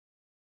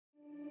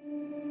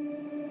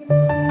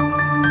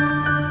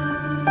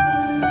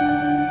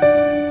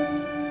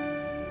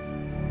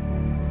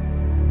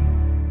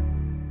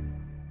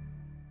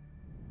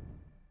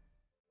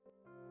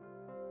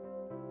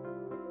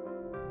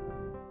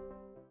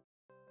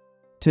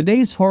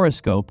Today's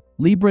horoscope,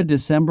 Libra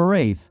December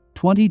 8,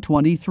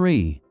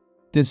 2023.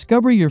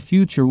 Discover your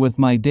future with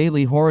my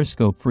daily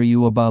horoscope for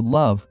you about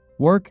love,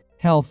 work,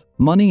 health,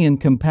 money and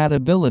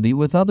compatibility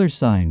with other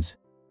signs.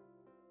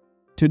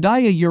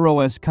 Today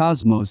Euro's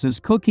cosmos is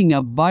cooking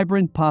up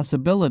vibrant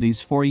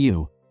possibilities for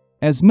you.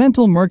 As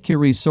mental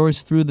Mercury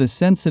soars through the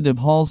sensitive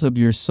halls of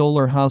your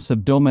solar house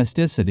of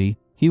domesticity,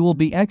 he will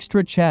be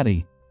extra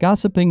chatty,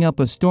 gossiping up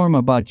a storm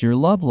about your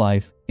love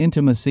life,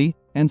 intimacy,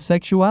 and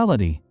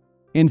sexuality.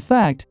 In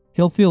fact,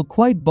 he'll feel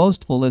quite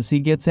boastful as he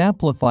gets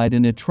amplified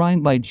in a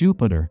trine by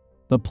Jupiter,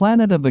 the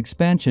planet of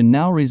expansion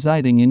now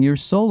residing in your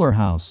solar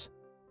house.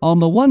 On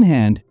the one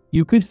hand,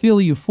 you could feel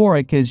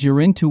euphoric as your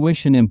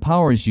intuition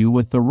empowers you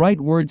with the right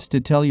words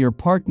to tell your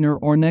partner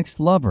or next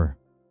lover.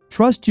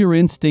 Trust your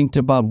instinct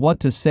about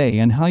what to say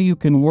and how you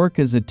can work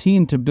as a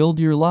team to build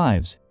your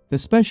lives,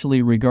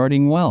 especially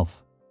regarding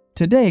wealth.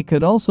 Today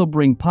could also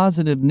bring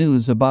positive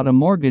news about a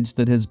mortgage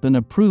that has been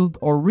approved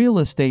or real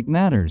estate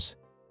matters.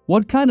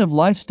 What kind of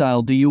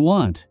lifestyle do you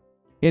want?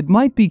 It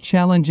might be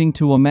challenging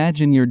to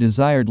imagine your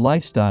desired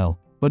lifestyle,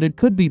 but it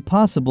could be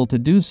possible to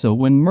do so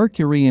when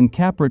Mercury in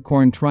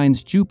Capricorn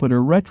trines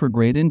Jupiter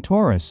retrograde in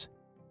Taurus.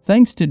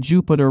 Thanks to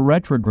Jupiter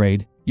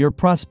retrograde, your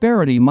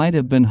prosperity might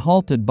have been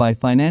halted by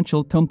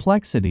financial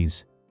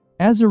complexities.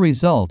 As a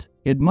result,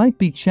 it might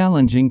be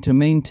challenging to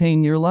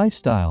maintain your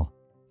lifestyle.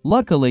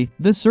 Luckily,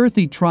 this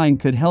earthy trine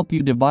could help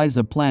you devise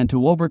a plan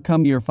to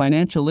overcome your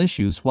financial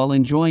issues while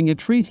enjoying a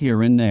treat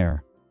here and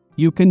there.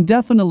 You can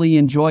definitely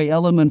enjoy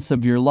elements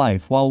of your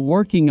life while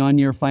working on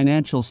your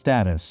financial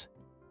status.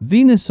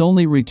 Venus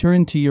only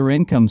returned to your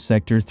income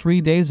sector 3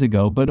 days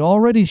ago, but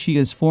already she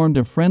has formed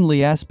a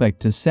friendly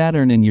aspect to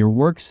Saturn in your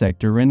work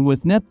sector, and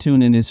with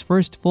Neptune in his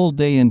first full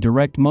day in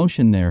direct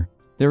motion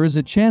there is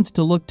a chance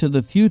to look to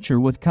the future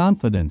with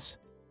confidence.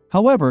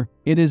 However,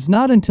 it is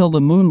not until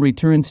the moon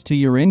returns to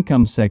your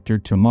income sector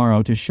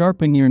tomorrow to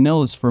sharpen your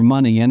nose for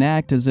money and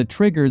act as a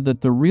trigger that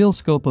the real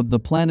scope of the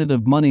planet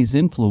of money's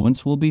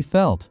influence will be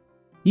felt.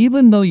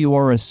 Even though you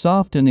are a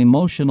soft and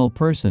emotional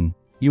person,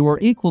 you are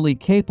equally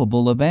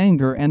capable of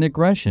anger and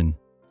aggression.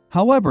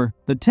 However,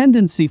 the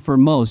tendency for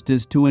most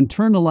is to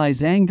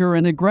internalize anger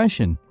and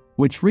aggression,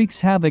 which wreaks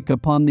havoc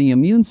upon the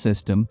immune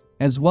system,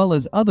 as well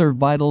as other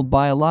vital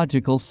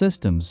biological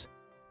systems.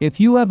 If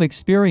you have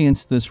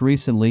experienced this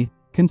recently,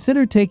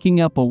 consider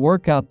taking up a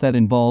workout that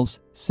involves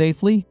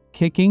safely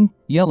kicking,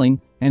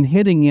 yelling, and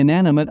hitting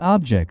inanimate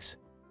objects.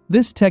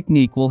 This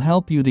technique will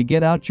help you to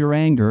get out your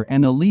anger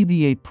and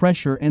alleviate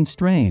pressure and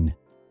strain.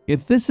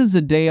 If this is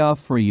a day off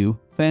for you,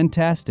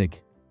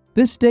 fantastic.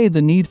 This day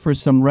the need for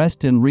some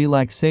rest and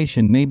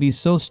relaxation may be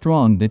so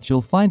strong that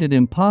you'll find it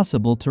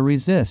impossible to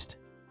resist.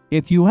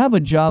 If you have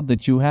a job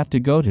that you have to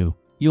go to,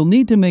 you'll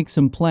need to make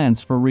some plans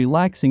for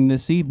relaxing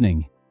this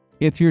evening.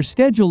 If your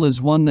schedule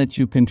is one that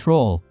you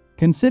control,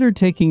 consider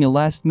taking a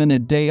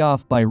last-minute day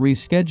off by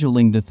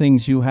rescheduling the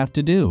things you have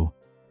to do.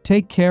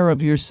 Take care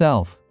of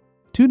yourself.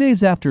 2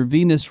 days after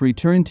Venus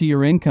returned to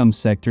your income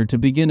sector to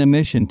begin a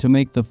mission to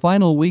make the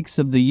final weeks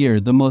of the year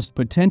the most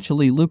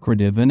potentially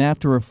lucrative, and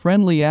after a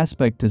friendly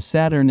aspect to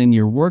Saturn in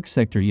your work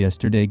sector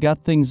yesterday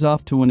got things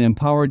off to an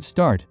empowered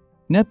start,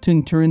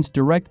 Neptune turns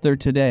direct there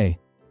today.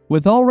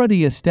 With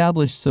already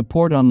established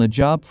support on the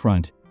job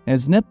front,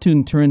 as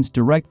Neptune turns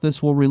direct,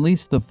 this will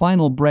release the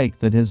final brake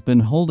that has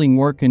been holding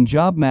work and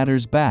job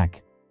matters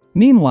back.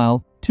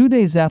 Meanwhile, 2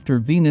 days after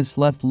Venus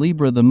left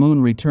Libra, the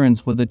moon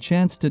returns with a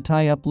chance to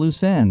tie up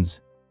loose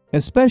ends,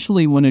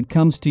 especially when it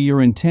comes to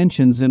your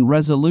intentions and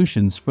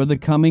resolutions for the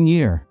coming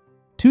year.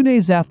 2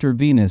 days after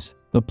Venus,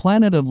 the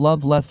planet of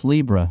love, left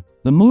Libra,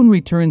 the moon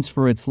returns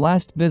for its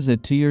last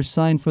visit to your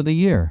sign for the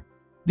year.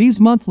 These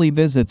monthly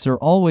visits are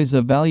always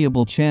a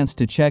valuable chance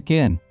to check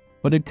in,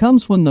 but it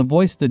comes when the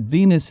voice that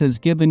Venus has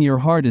given your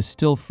heart is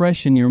still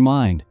fresh in your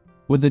mind,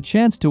 with a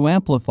chance to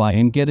amplify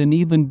and get an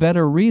even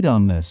better read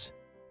on this.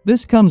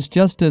 This comes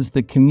just as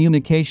the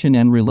communication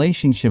and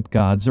relationship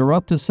gods are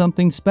up to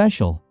something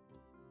special.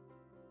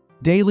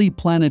 Daily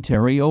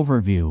Planetary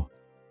Overview.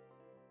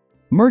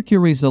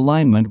 Mercury's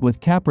alignment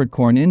with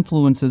Capricorn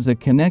influences a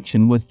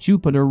connection with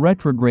Jupiter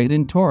retrograde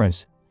in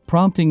Taurus,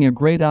 prompting a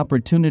great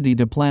opportunity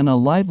to plan a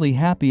lively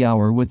happy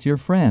hour with your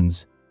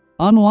friends.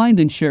 Unwind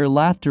and share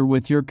laughter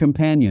with your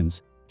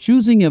companions,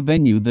 choosing a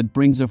venue that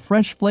brings a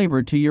fresh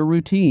flavor to your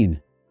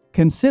routine.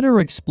 Consider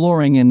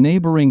exploring a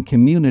neighboring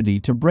community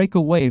to break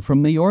away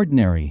from the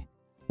ordinary.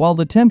 While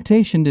the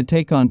temptation to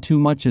take on too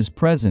much is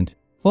present,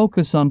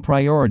 focus on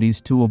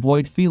priorities to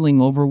avoid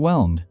feeling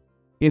overwhelmed.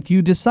 If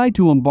you decide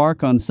to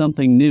embark on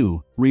something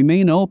new,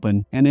 remain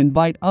open and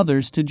invite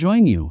others to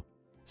join you.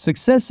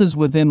 Success is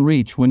within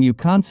reach when you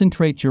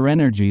concentrate your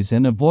energies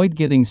and avoid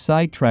getting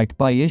sidetracked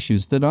by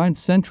issues that aren't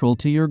central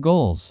to your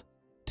goals.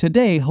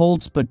 Today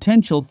holds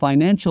potential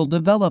financial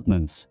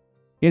developments.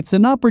 It's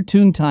an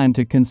opportune time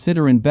to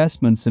consider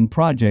investments in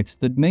projects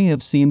that may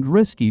have seemed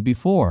risky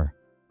before.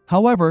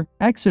 However,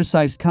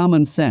 exercise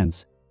common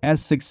sense,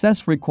 as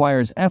success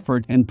requires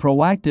effort and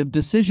proactive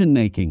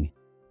decision-making.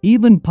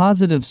 Even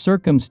positive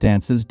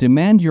circumstances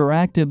demand your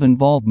active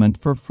involvement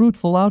for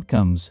fruitful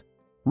outcomes.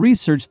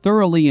 Research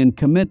thoroughly and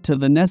commit to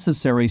the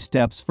necessary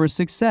steps for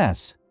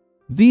success.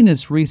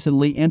 Venus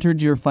recently entered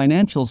your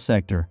financial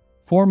sector,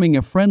 forming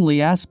a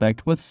friendly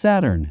aspect with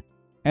Saturn.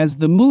 As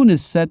the moon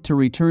is set to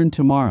return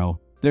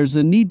tomorrow, there's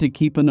a need to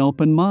keep an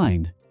open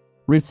mind.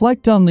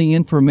 Reflect on the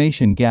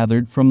information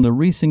gathered from the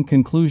recent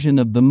conclusion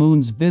of the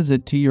moon's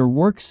visit to your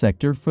work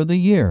sector for the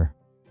year.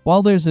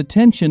 While there's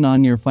attention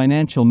on your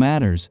financial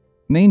matters,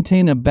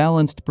 maintain a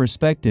balanced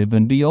perspective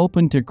and be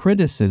open to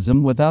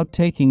criticism without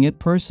taking it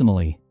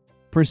personally.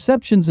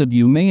 Perceptions of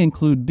you may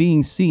include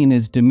being seen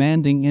as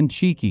demanding and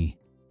cheeky.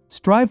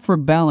 Strive for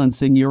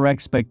balance in your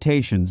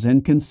expectations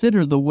and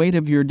consider the weight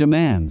of your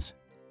demands.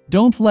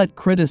 Don't let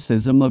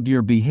criticism of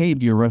your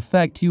behavior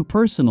affect you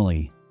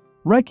personally.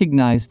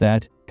 Recognize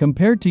that,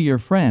 compared to your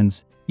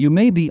friends, you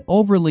may be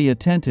overly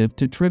attentive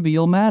to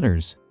trivial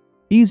matters.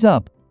 Ease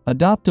up,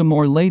 adopt a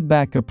more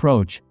laid-back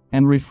approach,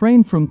 and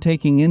refrain from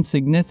taking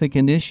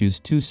insignificant issues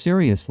too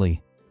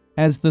seriously.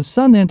 As the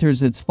sun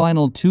enters its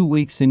final 2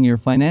 weeks in your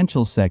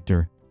financial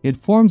sector, it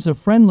forms a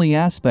friendly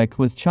aspect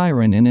with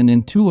Chiron in an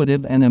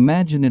intuitive and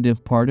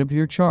imaginative part of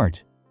your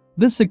chart.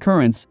 This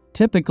occurrence,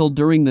 typical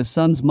during the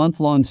sun's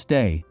month-long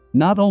stay,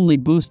 not only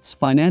boosts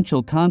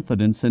financial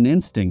confidence and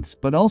instincts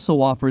but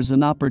also offers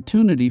an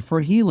opportunity for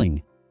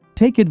healing.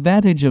 Take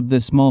advantage of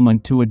this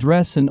moment to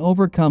address and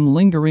overcome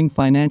lingering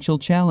financial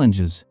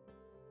challenges.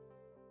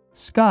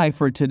 Sky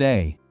for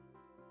today.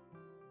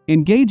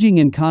 Engaging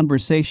in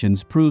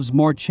conversations proves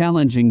more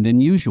challenging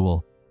than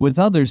usual, with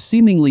others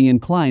seemingly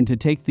inclined to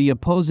take the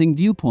opposing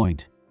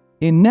viewpoint.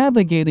 In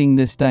navigating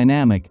this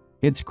dynamic,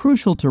 it's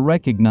crucial to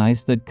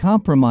recognize that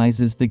compromise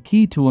is the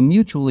key to a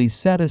mutually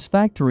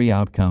satisfactory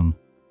outcome.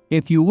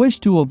 If you wish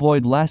to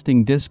avoid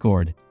lasting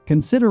discord,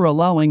 consider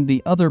allowing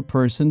the other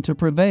person to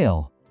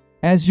prevail.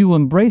 As you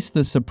embrace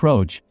this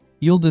approach,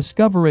 you'll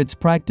discover its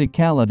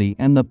practicality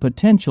and the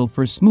potential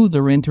for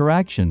smoother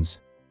interactions.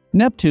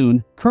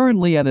 Neptune,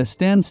 currently at a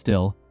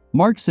standstill,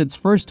 marks its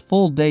first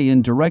full day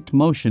in direct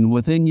motion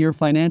within your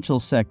financial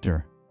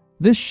sector.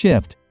 This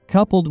shift,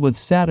 coupled with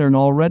Saturn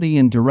already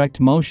in direct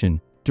motion,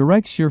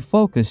 directs your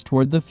focus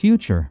toward the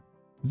future.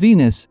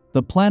 Venus,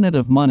 the planet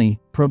of money,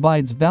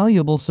 provides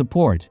valuable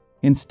support,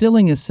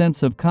 instilling a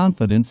sense of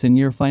confidence in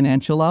your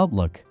financial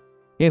outlook.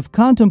 If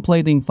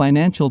contemplating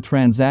financial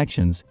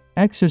transactions,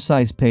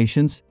 exercise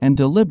patience and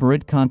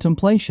deliberate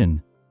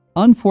contemplation.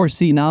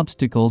 Unforeseen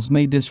obstacles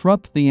may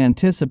disrupt the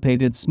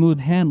anticipated smooth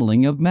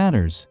handling of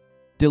matters.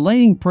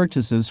 Delaying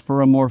purchases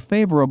for a more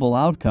favorable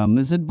outcome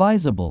is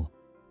advisable.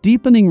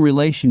 Deepening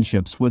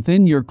relationships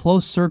within your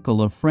close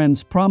circle of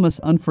friends promise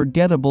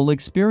unforgettable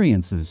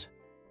experiences.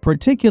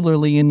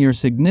 Particularly in your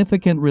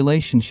significant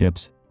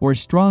relationships, where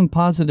strong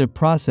positive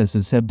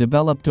processes have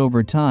developed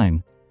over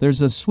time,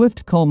 there's a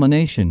swift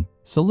culmination,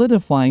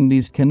 solidifying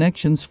these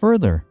connections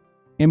further.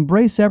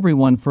 Embrace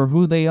everyone for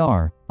who they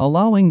are,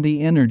 allowing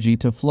the energy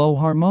to flow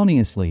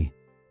harmoniously.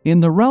 In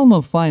the realm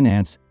of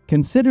finance,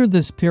 consider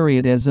this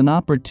period as an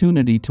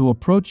opportunity to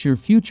approach your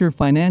future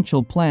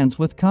financial plans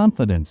with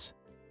confidence.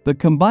 The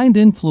combined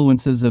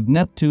influences of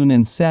Neptune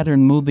and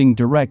Saturn moving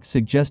direct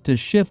suggest a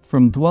shift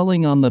from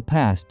dwelling on the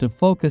past to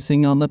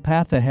focusing on the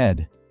path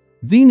ahead.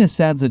 Venus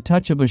adds a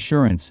touch of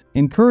assurance,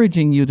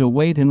 encouraging you to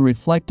wait and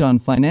reflect on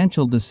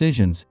financial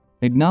decisions,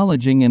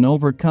 acknowledging and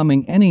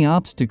overcoming any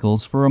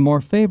obstacles for a more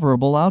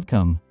favorable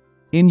outcome.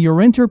 In your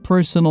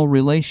interpersonal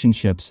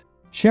relationships,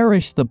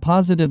 cherish the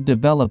positive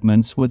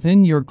developments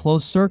within your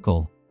close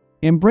circle.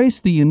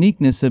 Embrace the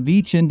uniqueness of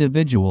each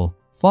individual,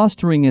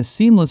 fostering a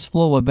seamless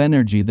flow of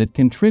energy that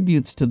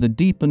contributes to the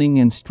deepening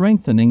and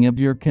strengthening of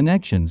your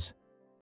connections.